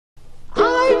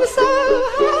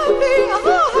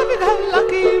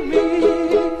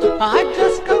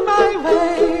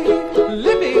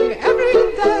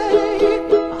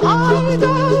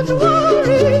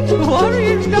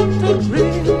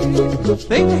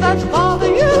Things that bother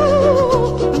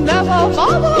you never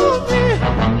bother me.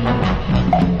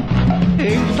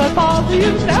 Things that bother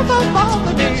you never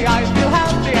bother me. I feel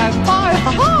happy and fine,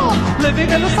 ha-ha. Living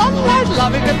in the sunlight,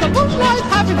 loving in the moonlight,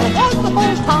 having a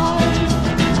wonderful time.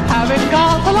 Having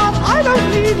got a lot, I don't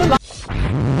need a lot.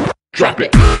 Drop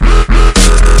it.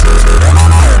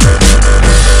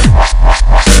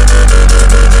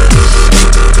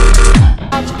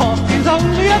 Coffee's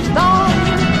only a dime.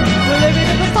 We're living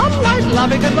in the sunlight,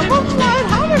 loving in the moonlight,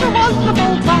 having a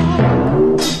wonderful time.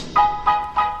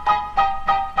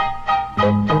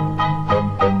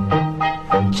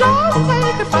 Just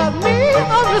think about me,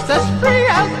 I'm just as free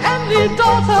as any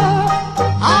daughter.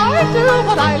 I do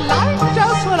what I like,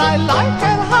 just what I like,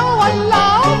 and how I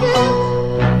love it.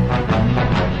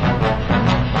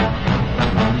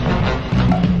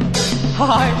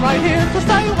 I'm right here to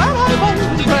stay when I'm old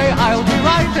and grey. I'll be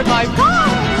right in my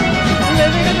prime.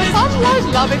 Living in the sunlight,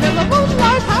 loving in the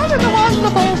moonlight, having a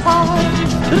wonderful time.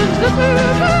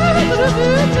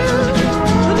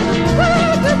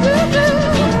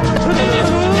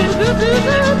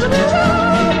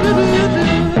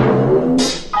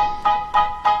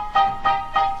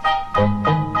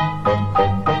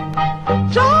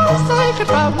 Just think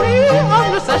about me,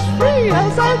 I'm just as free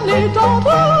as any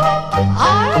daughter.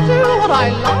 I do what I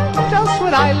like, just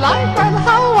what I like, and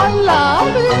how I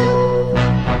love it.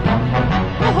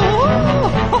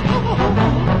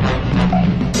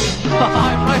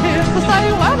 I'm right here to say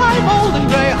when I'm old and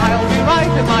grey, I'll be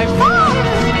right in my prime.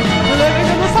 Living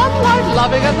in the sunlight,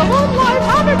 loving in the moonlight,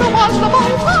 having a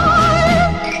wonderful time.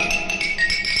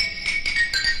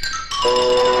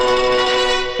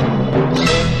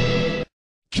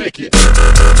 Kick it.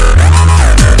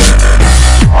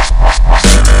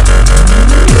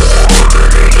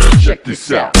 Check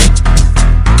this out.